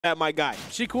at my guy.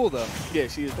 She cool though. Yeah,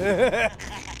 she is.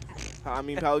 I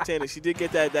mean, Palutena, she did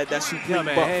get that supreme yeah,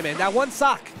 man. buff. Hey man, that one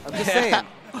sock. I'm just saying.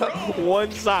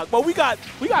 One sock. But we got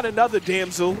another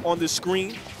damsel on the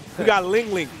screen. We got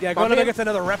LingLing. Yeah, going up against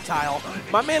another reptile.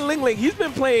 My man LingLing, he's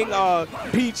been playing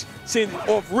Peach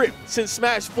since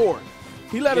Smash 4.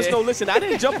 He let us know, listen, I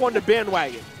didn't jump on the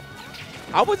bandwagon.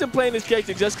 I wasn't playing this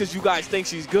character just because you guys think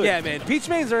she's good. Yeah, man. Peach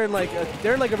mains are in like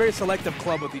they're in like a very selective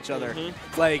club with each other.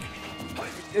 Like,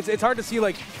 it's hard to see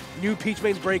like new Peach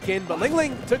mains break in, but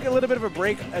LingLing took a little bit of a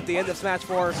break at the end of Smash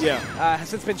 4. Yeah. Has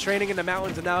since been training in the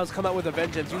mountains and now has come out with a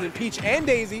vengeance using Peach and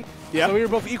Daisy. Yeah. So we were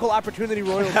both equal opportunity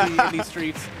royalty in these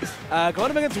streets.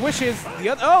 Going up against Wishes, the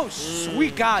other. Oh,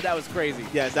 sweet God, that was crazy.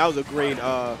 Yes, that was a great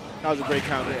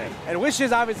counter. Yeah. And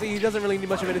Wishes, obviously, he doesn't really need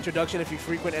much of an introduction if you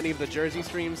frequent any of the Jersey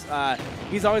streams.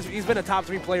 He's been a top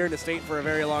 3 player in the state for a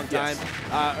very long time.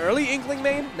 Yes. Early Inkling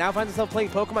main, now finds himself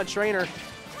playing Pokemon Trainer.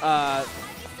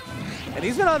 And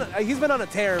he's been on a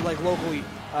tear like locally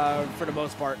for the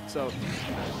most part. So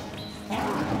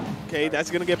okay, that's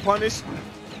gonna get punished.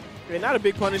 Okay, not a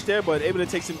big punish there, but able to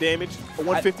take some damage. A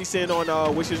 150 cent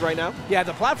on Wishes right now. Yeah,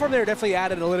 the platform there definitely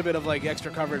added a little bit of like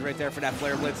extra coverage right there for that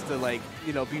Flare Blitz to like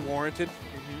be warranted.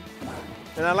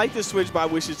 And I like this switch by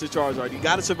Wishes to Charizard. You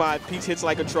gotta survive. Peach hits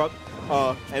like a truck,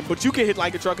 but you can hit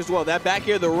like a truck as well. That back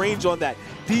air, the range on that,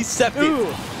 deceptive.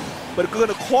 Ooh. But we're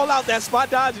gonna call out that spot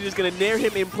dodge. You're just gonna nair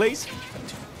him in place.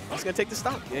 He's gonna take the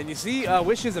stop. And you see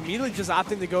Wishes immediately just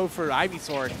opting to go for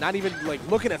Ivysaur, not even like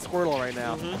looking at Squirtle right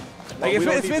now. Like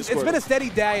it's been a steady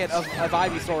diet of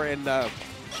Ivysaur and of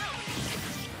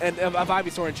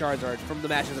Ivysaur and Charizard from the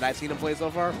matches that I've seen him play so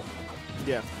far.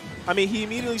 Yeah, I mean he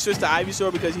immediately switched to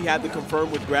Ivysaur because he had the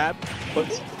confirm with grab, but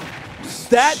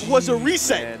that was a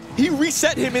reset. Man. He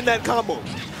reset him in that combo.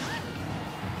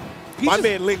 My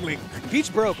man LingLing.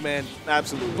 Peach broke, man.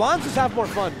 Absolutely. Blondes just have more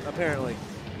fun, apparently.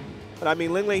 But I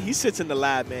mean, LingLing, he sits in the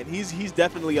lab, man. He's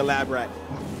definitely a lab rat.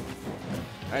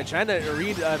 All right, trying to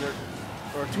read or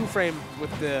two-frame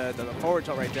with the forward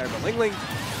tilt right there. But LingLing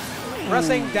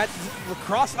pressing that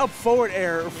cross-up forward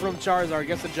air from Charizard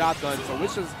gets the job done. So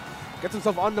Wishes gets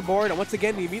himself on the board. And once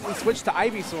again, he immediately switched to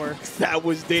Ivysaur. That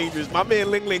was dangerous. My man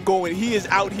LingLing going. He is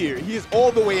out here. He is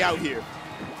all the way out here.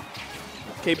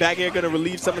 Okay, back air going to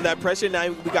relieve some of that pressure. Now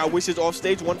we got Wishes off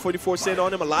stage. 144 cent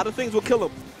on him. A lot of things will kill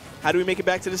him. How do we make it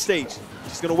back to the stage?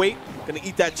 Just going to wait. Going to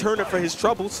eat that turnip for his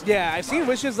troubles. Yeah, I've seen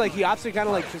Wishes, like, he opts to kind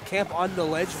of, like, just camp on the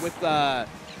ledge with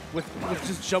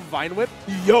just jump Vine Whip.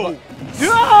 Yo.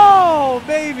 No,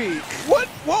 baby. What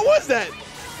was that?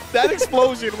 That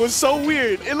explosion was so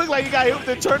weird. It looked like he got hit with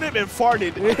the turnip and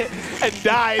farted and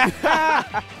died.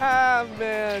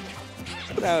 Man,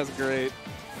 that was great.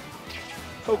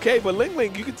 Okay, but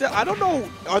LingLing, you can tell. I don't know.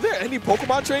 Are there any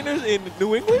Pokemon trainers in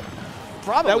New England?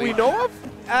 Probably. That we know of?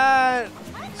 I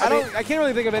can't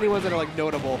really think of any ones that are like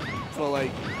notable. So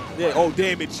like, yeah. Oh,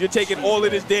 damage! You're taking all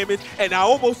of this damage, and I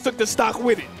almost took the stock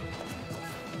with it.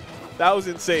 That was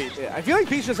insane. Yeah, I feel like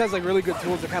Peach just has like really good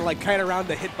tools to kind of like kite around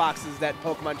the hitboxes that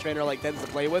Pokemon Trainer like tends to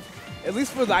play with. At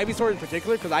least for the Ivysaur in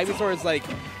particular, because Ivysaur is like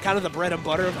kind of the bread and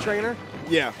butter of Trainer.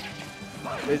 Yeah,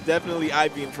 it's definitely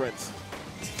Ivy and Friends.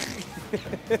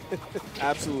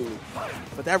 Absolutely.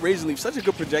 But that Razor Leaf, such a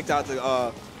good projectile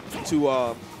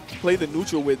to play the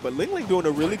neutral with. But LingLing doing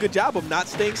a really good job of not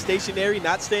staying stationary,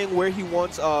 not staying where he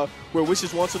wants, where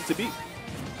Wishes wants him to be.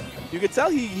 You can tell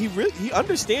he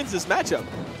understands this matchup.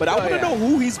 But I want to know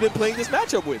who he's been playing this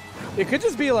matchup with. It could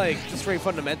just be like just straight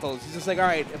fundamentals. He's just like, all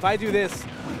right, if I do this,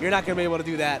 you're not gonna be able to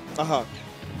do that.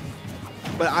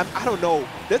 But I don't know.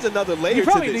 There's another layer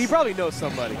to this. He probably knows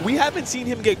somebody. We haven't seen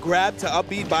him get grabbed to up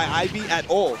B by Ivy at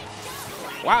all.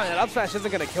 Wow, that up smash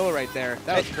isn't going to kill her right there.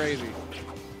 That was crazy.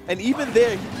 And even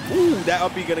there, ooh, that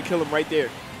up B going to kill him right there.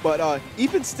 But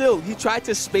even still, he tried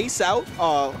to space out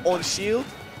on shield,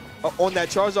 on that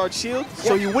Charizard shield,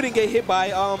 so he wouldn't get hit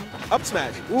by up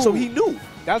smash. Ooh. So he knew.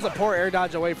 That was a poor air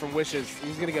dodge away from Wishes.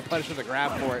 He's going to get punished with a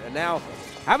grab for it. And now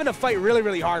having to fight really,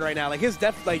 really hard right now. Like this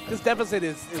deficit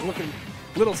is looking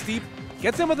a little steep.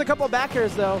 Gets him with a couple of back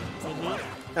airs, though.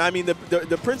 I mean,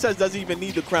 the princess doesn't even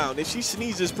need the crown. If she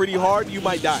sneezes pretty hard, you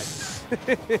might die.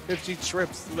 If she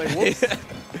trips. Like, whoops.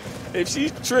 If she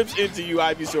trips into you,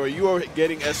 Ivysaur, you are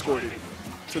getting escorted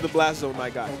to the blast zone, my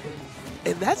guy.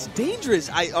 And that's dangerous.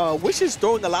 Wishes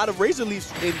throwing a lot of Razor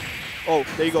Leafs in. Oh,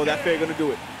 there you go. That fair going to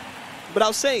do it. But I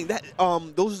was saying that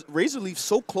those Razor Leafs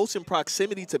so close in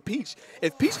proximity to Peach.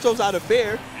 If Peach throws out a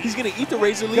fair, he's going to eat the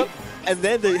Razor Leaf, and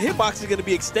then the hitbox is going to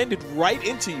be extended right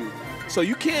into you. So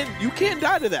you can't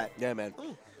die to that. Yeah, man.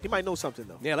 He might know something,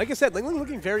 though. Yeah, like I said, LingLing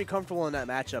looking very comfortable in that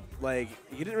matchup. Like,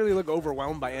 he didn't really look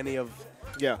overwhelmed by any of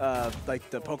like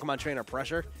the Pokemon trainer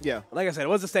pressure. Yeah. Like I said, it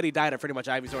was a steady diet of pretty much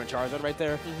Ivysaur and Charizard right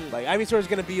there. Like Ivysaur is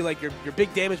going to be like your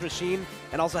big damage machine,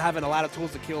 and also having a lot of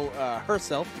tools to kill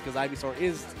herself, because Ivysaur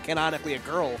is canonically a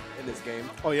girl in this game.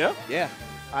 Oh yeah? Yeah.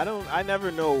 I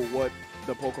never know what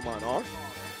the Pokemon are,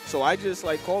 so I just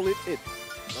like call it it.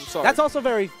 I'm sorry. That's also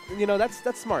very,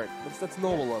 that's smart. That's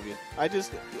normal of you. I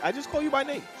just call you by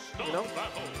name.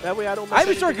 That way I don't.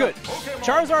 Ivysaur good.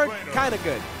 Charizard kind of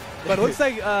good. But it looks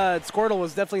like Squirtle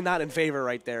was definitely not in favor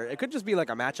right there. It could just be like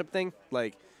a matchup thing.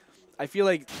 Like, I feel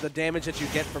like the damage that you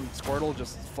get from Squirtle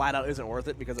just flat out isn't worth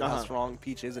it because of how strong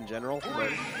Peach is in general.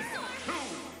 But.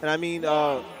 And I mean,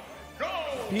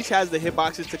 Peach has the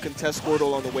hitboxes to contest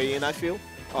Squirtle on the way in, I feel.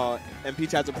 And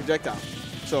Peach has a projectile.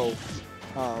 So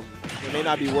it may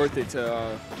not be worth it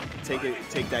to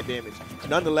take that damage.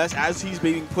 Nonetheless, as he's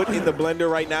being put in the blender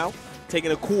right now,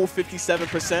 taking a cool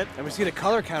 57%. And we see the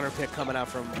color counter pick coming out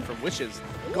from Wishes.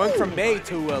 Going from May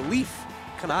to Leaf,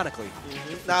 canonically.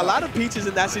 Now, a lot of Peaches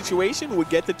in that situation would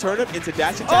get the turnip into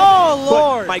dash attack. Oh,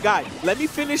 Lord! But, my guy, let me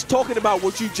finish talking about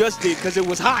what you just did, because it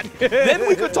was hot. Then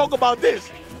we could talk about this.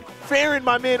 Fairing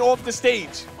my man off the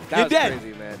stage. You're dead.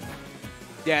 Crazy, man.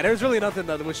 Yeah, there's really nothing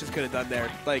that the Wishes could have done there.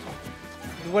 Like,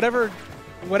 whatever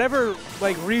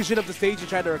like region of the stage you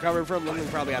tried to recover from,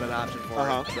 LingLing probably had an option for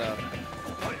it. So.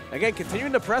 Again,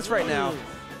 continuing to press right now.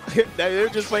 They're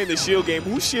just playing the shield game.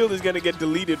 Whose shield is going to get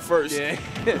deleted first? Yeah.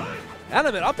 I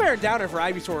don't know. Up air and down air for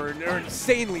Ivysaur are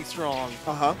insanely strong.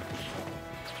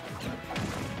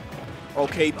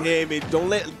 Okay, damn it.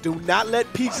 Do not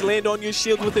let Peach land on your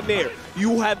shield with an air.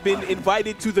 You have been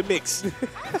invited to the mix.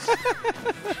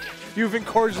 You've been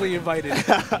cordially invited.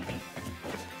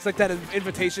 It's like that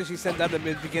invitation she sent out at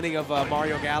the beginning of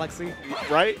Mario Galaxy.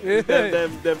 Right?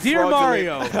 them Dear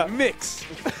Mario, mix.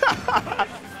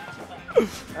 All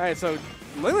right, so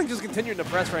LingLing just continuing to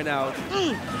press right now.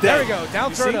 There we go.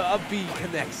 Down throw to up B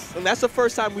connects. And that's the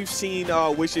first time we've seen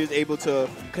Wishes able to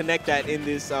connect that in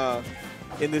this game,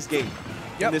 in this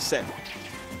set.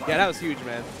 Yeah, that was huge,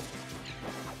 man.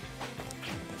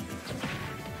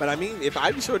 But I mean, if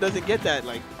Ivysaur doesn't get that,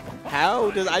 like, how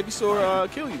does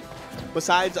Ivysaur kill you?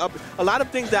 Besides a lot of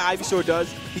things that Ivysaur does,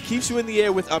 he keeps you in the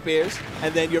air with up airs,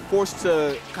 and then you're forced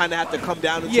to kind of have to come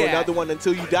down into another one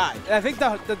until you die. I think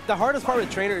the hardest part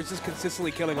with Trainer is just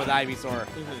consistently killing with Ivysaur.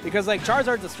 Because, like,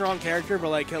 Charizard's a strong character, but,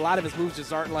 like, a lot of his moves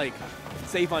just aren't, like,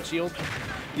 safe on shield.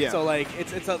 Yeah. So, like,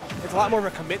 it's a lot more of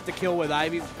a commit to kill with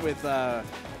Charizard,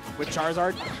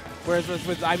 whereas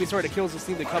with Ivysaur, the kills just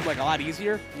seem to come, like, a lot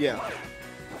easier. Yeah.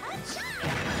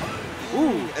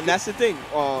 Ooh, and that's the thing.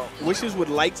 Wishes would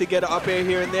like to get an up air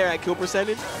here and there at kill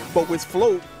percentage, but with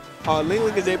float,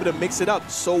 LingLing is able to mix it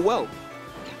up so well.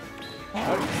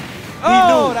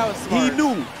 That was smart. He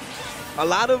knew. A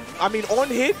lot of, I mean, on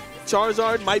hit,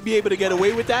 Charizard might be able to get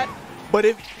away with that, but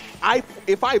if I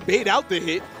bait out the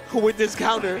hit with this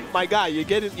counter, my guy, you're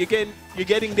getting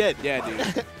dead. Yeah,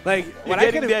 dude. Like when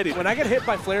I get hit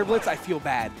by Flare Blitz, I feel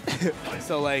bad.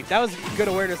 So like that was good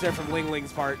awareness there from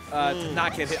LingLing's part to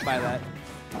not get hit by that.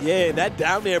 Yeah, that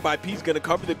down there by Pete's gonna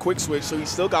cover the quick switch, so he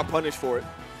still got punished for it.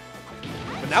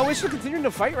 But now Wish is continuing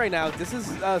to fight right now. This is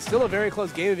still a very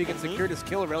close game if he can secure this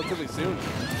kill relatively soon.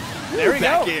 There we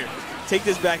go. Take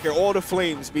this back here, all the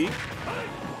flames, B.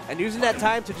 And using that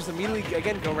time to just immediately,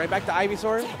 again, go right back to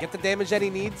Ivysaur, get the damage that he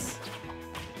needs.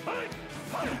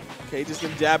 Okay, just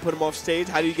gonna jab, put him off stage.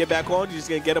 How do you get back on? You're just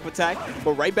gonna get up attack,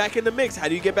 but right back in the mix. How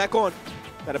do you get back on?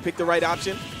 Gotta pick the right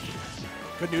option.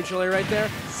 Good neutral air right there.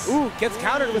 Ooh, gets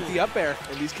countered with the up air.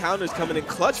 And these counters coming in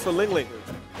clutch for LingLing.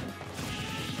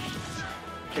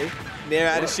 Okay, Nair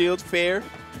out of shield, fair.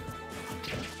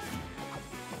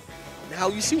 Now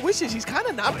you see Wishes, he's kind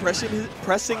of not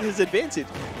pressing his advantage.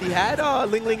 He had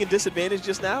LingLing in disadvantage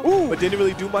just now, but didn't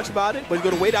really do much about it. But he's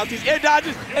gonna wait out these air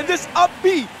dodges, and this up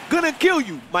B gonna kill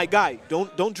you, my guy.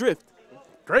 Don't drift.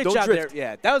 Great job there.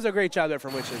 Yeah, that was a great job there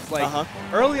from Wishes. Like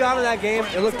early on in that game,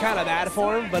 it looked kind of bad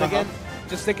for him, but again,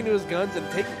 just sticking to his guns and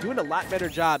doing a lot better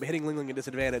job hitting LingLing in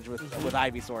disadvantage with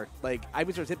Ivysaur. Like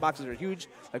Ivysaur's hitboxes are huge,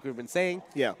 like we've been saying.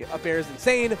 Yeah. Up air is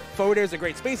insane. Forward air is a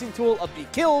great spacing tool. Up B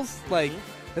kills. Like.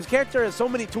 His character has so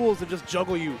many tools to just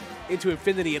juggle you into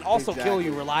infinity and also kill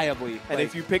you reliably. And like,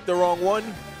 if you pick the wrong one,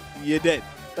 you're dead.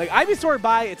 Like, Ivysaur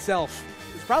by itself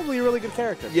is probably a really good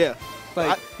character. Yeah.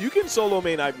 Like, you can solo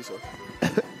main Ivysaur.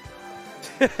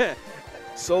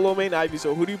 Solo main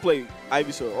Ivysaur. Who do you play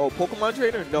Ivysaur? Oh, Pokemon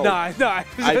trainer? No. No.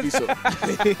 Ivysaur.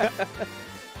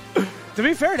 To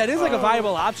be fair, that is like a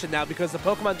viable option now because the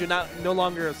Pokemon do no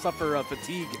longer suffer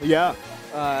fatigue. Yeah.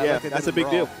 Like that's a big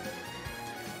deal.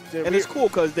 And it's cool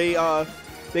because they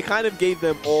kind of gave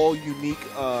them all unique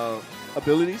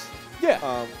abilities.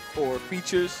 Yeah. Or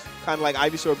features, kind of like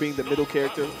Ivysaur being the middle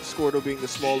character, Squirtle being the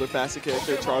smaller, faster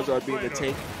character, Charizard being the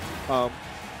tank.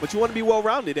 But you want to be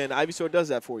well-rounded, and Ivysaur does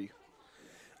that for you.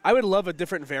 I would love a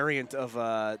different variant of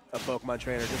a Pokemon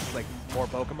trainer, just like more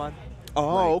Pokemon. Oh,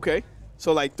 like, okay.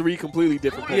 So like 3 completely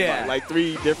different Pokemon. Yeah. Like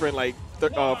 3 different like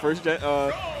first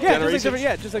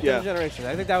generations. Just like different generations.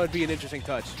 I think that would be an interesting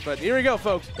touch. But here we go,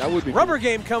 folks. That would be rubber cool.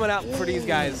 game coming out for these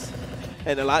guys.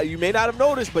 And a lot you may not have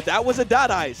noticed, but that was a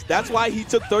dot eyes. That's why he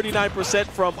took 39%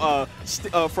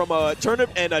 from a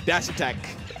turnip and a dash attack.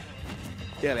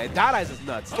 Yeah, man, dot eyes is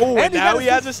nuts. Oh, and now he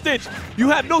has a Stitch. You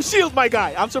have no shield, my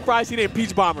guy. I'm surprised he didn't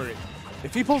Peach Bomber it.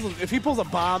 If he pulls a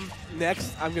bomb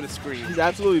next, I'm gonna scream. He's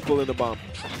absolutely pulling the bomb.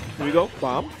 Here we go,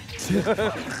 bomb.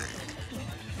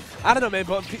 I don't know, man,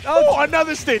 but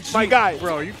another Stitch, my guy.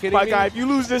 Bro, are you kidding my me? guy, if you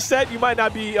lose this set, you might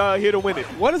not be here to win it.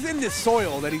 What is in this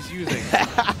soil that he's using?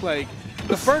 Like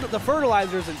the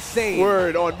fertilizer is insane.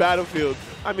 Word on Battlefield.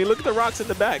 I mean, look at the rocks in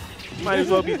the back. Might as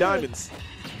well be diamonds.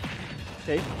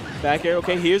 Okay, back air.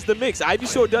 Okay, here's the mix.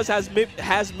 Ivysaur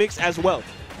has mix as well.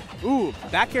 Ooh,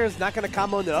 back air is not going to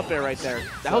combo into up air right there.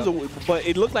 That was but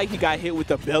it looked like he got hit with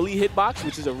the belly hitbox,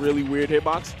 which is a really weird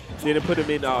hitbox. Didn't put him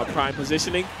in prime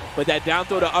positioning. But that down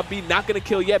throw to up B, not going to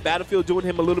kill yet. Battlefield doing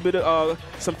him a little bit of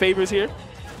some favors here.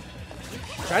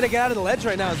 Trying to get out of the ledge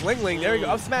right now is LingLing. There you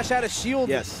go. Up smash out of shield.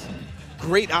 Yes.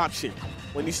 Great option.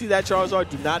 When you see that Charizard,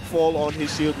 do not fall on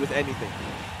his shield with anything.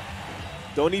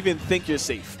 Don't even think you're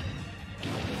safe.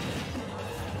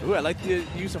 Ooh, I like the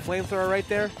use of Flamethrower right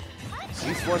there.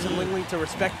 He's forcing LingLing to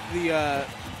respect the,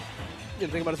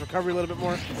 think about his recovery a little bit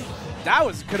more. That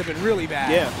could have been really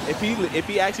bad. Yeah, if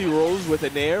he actually rolls with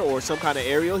an air or some kind of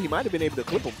aerial, he might have been able to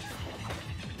clip him.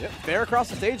 Yep, fair across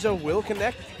the stage though will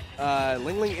connect.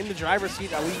 LingLing in the driver's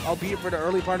seat, albeit for the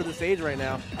early part of the stage right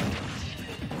now.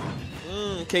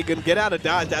 Okay, gonna get out of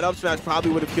dodge. That up smash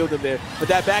probably would have killed him there. But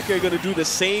that back air gonna do the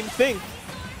same thing.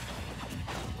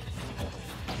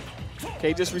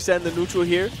 Okay, just resetting the neutral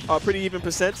here. Pretty even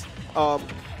percent.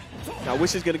 Now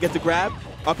Wish is going to get the grab.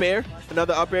 Up air.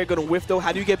 Another up air. Going to whiff, though.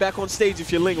 How do you get back on stage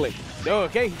if you're LingLing? No,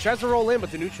 okay. He tries to roll in, but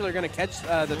the neutral are going to catch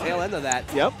the tail end of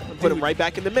that. Yep. Put him right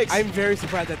back in the mix. I'm very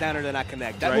surprised that downer did not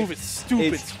connect. That move is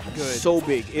stupid good. So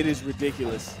big. It is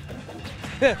ridiculous.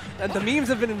 And the memes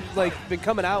have been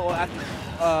coming out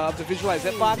of the visualized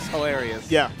hitbox. Hilarious.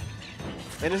 Yeah.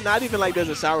 And it's not even like there's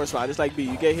a sour spot. It's like B.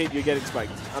 You get hit, you're getting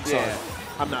spiked. I'm sorry. Yeah.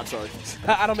 I'm not sorry.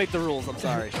 I don't make the rules. I'm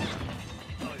sorry.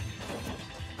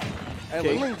 And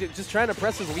LingLing just trying to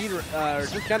press his lead, or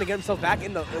just trying to get himself back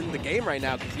in the game right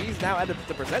now because he's now at the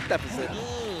percent deficit.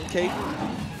 Okay.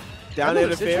 Down at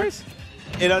the fair.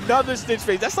 And another Stitch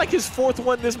phase. That's like his 4th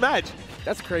one this match.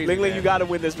 That's crazy. LingLing, you got to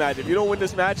win this match. If you don't win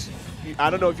this match,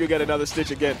 I don't know if you'll get another Stitch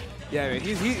again. Yeah, man.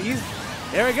 He's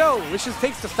there we go. Wishes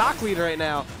takes the stock lead right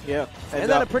now. Yeah. And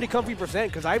then a pretty comfy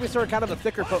percent because Ivysaur kind of a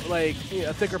thicker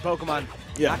Pokemon.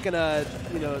 Yeah. Not gonna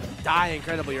die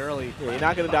incredibly early. Yeah, you're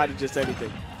not gonna die to just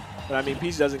anything. But I mean,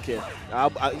 Peach doesn't care.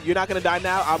 You're not gonna die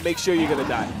now. I'll make sure you're gonna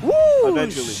die. Woo!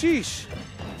 Eventually. Sheesh.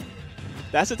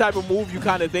 That's the type of move you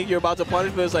kind of think you're about to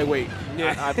punish, but it's like, wait,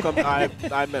 yeah.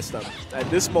 I messed up at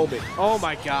this moment. Oh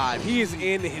my God, he is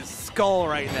in his skull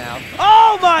right now.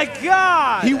 Oh my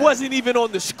God! He wasn't even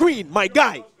on the screen, my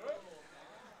guy.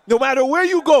 No matter where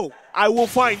you go, I will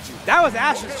find you. That was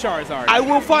Ash's Charizard. I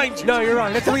will find you. No, you're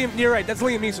wrong. That's Liam. You're right. That's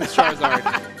Liam Neeson's Charizard.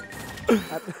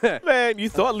 Man, you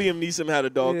thought Liam Neeson had a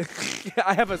dog. Yeah,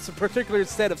 I have a particular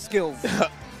set of skills.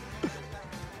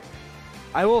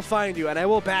 I will find you, and I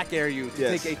will back air you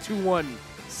to take a 2-1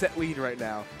 set lead right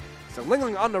now. So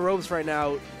LingLing on the ropes right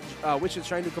now, which is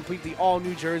trying to complete the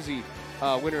all-New Jersey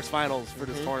winners finals for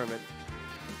this tournament.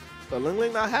 But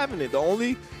LingLing not having it. The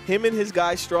only him and his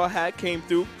guy Straw Hat came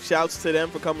through. Shouts to them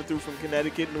for coming through from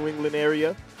Connecticut, New England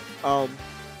area.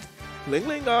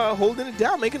 LingLing holding it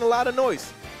down, making a lot of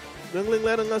noise. LingLing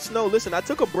letting us know, listen, I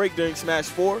took a break during Smash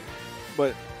 4,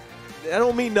 but that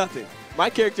don't mean nothing. My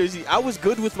character I was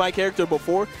good with my character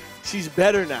before. She's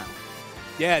better now.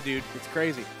 Yeah, dude, it's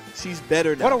crazy. She's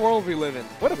better now. What a world we live in.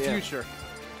 What a future.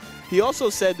 He also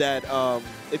said that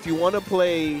if you want to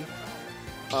play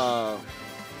Peach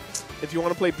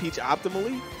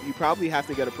optimally, you probably have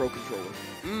to get a Pro Controller.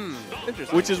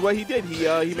 Interesting. Which is what he did.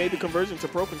 He made the conversion to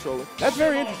Pro Controller. That's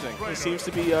very interesting. It seems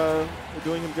to be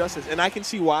doing him justice. And I can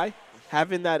see why.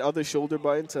 Having that other shoulder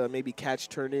button to maybe catch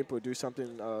turnip or do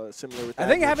something similar with that. I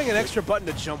think having an extra button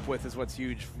to jump with is what's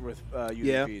huge with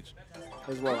using Peach.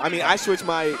 As well. I mean, I switched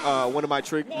my one of my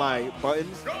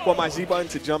buttons, my Z button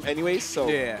to jump anyways, so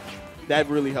that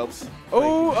really helps.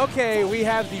 Oh, okay. We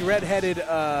have the red-headed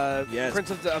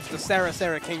Prince of the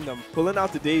Sarah Kingdom. Pulling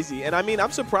out the Daisy. And I mean,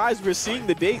 I'm surprised we're seeing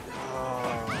the date.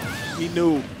 He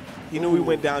knew he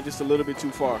went down just a little bit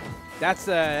too far. That's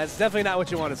definitely not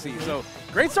what you want to see. So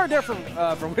great start there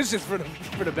from Wishes for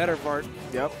the better part.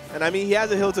 Yep. And I mean, he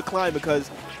has a hill to climb because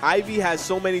Ivy has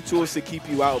so many tools to keep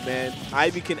you out, man.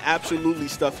 Ivy can absolutely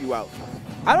stuff you out.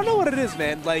 I don't know what it is,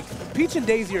 man. Like, Peach and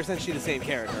Daisy are essentially the same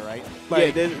character, right?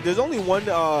 Like, yeah, there's only one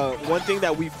thing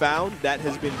that we found that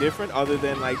has been different other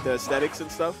than, like, the aesthetics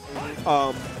and stuff.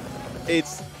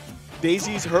 It's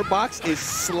Daisy's, her box is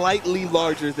slightly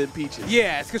larger than Peach's.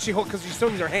 Yeah, it's because she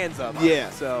swings her hands up. Yeah.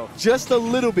 So just a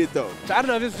little bit, though. So I don't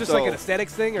know if it's just like an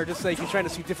aesthetics thing or just like he's trying to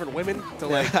see different women to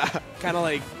like kind of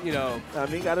like, you know. I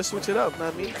mean, got to switch it up,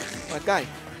 not me. My guy.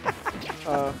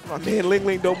 My man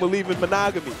LingLing don't believe in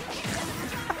monogamy.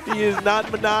 He is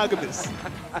not monogamous.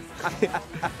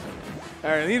 All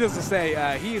right, needless to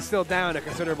say, he is still down a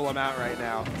considerable amount right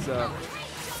now. So.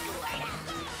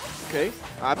 Okay,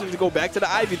 option to go back to the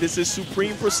Ivy. This is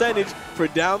supreme percentage for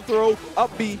down throw,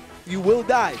 up B. You will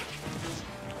die.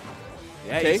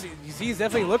 Yeah, okay. you see he's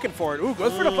definitely looking for it. Ooh,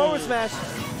 goes for the forward smash.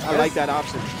 I like that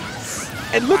option.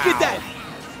 And look at that.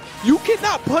 You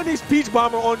cannot punish Peach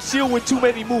Bomber on shield with too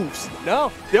many moves. No.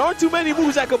 There aren't too many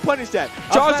moves that could punish that.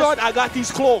 Charizard, I got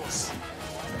these claws.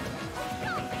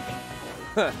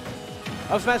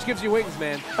 Up smash gives you wings,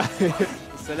 man.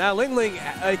 So now LingLing,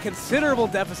 a considerable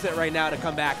deficit right now to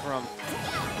come back from.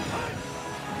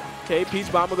 Okay,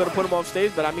 Peach Bomber going to put him off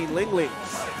stage, but I mean LingLing,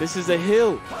 this is a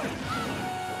hill.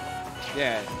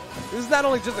 Yeah, this is not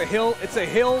only just a hill, it's a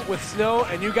hill with snow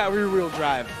and you got rear-wheel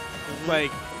drive.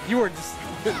 Like, you were just,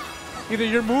 either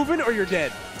you're moving or you're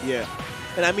dead. Yeah.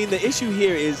 And I mean, the issue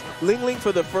here is LingLing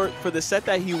for the set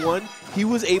that he won, he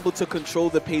was able to control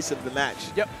the pace of the match.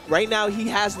 Yep. Right now, he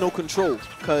has no control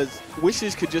because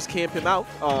Wishes could just camp him out,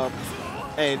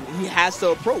 and he has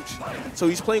to approach. So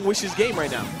he's playing Wishes' game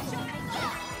right now.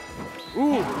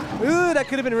 Ooh, that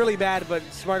could have been really bad, but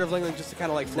smart of LingLing just to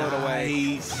kind of like float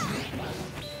away.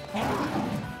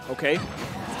 Okay.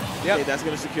 Yep. Okay, that's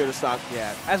going to secure the stock.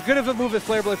 Yeah. As good of a move as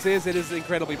Flare Blitz is, it is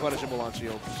incredibly punishable on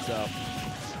shield. So.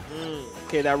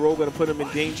 Okay, that roll going to put him in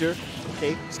danger.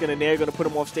 Okay, he's going to nair, going to put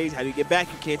him off stage. How do you get back?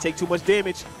 You can't take too much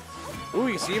damage. Ooh,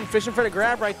 you see him fishing for the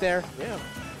grab right there. Yeah.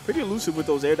 Pretty elusive with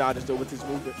those air dodges, though, with his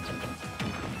movement.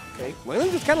 Okay.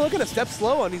 LingLing just kind of looking a step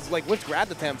slow on these like whiff grab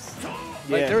attempts.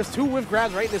 Like, there was 2 whiff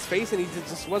grabs right in his face, and he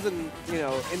just wasn't, you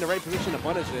know, in the right position to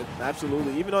punish it.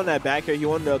 Absolutely. Even on that back air, he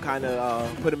wanted to kind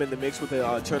of put him in the mix with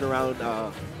a turnaround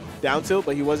down tilt,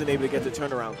 but he wasn't able to get the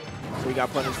turnaround, so he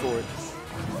got punished for it.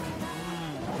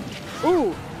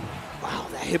 Ooh! Wow,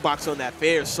 that hitbox on that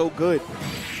fair is so good.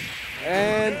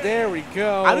 And there we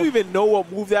go. I don't even know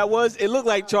what move that was. It looked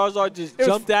like Charizard just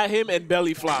jumped at him and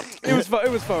belly flopped. It was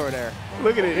forward air.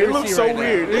 Look at it. It looks so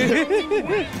weird.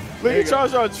 Look at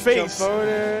Charizard's face.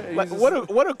 Like,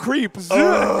 what a creep.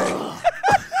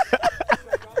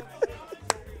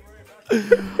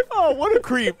 Oh, what a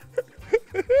creep.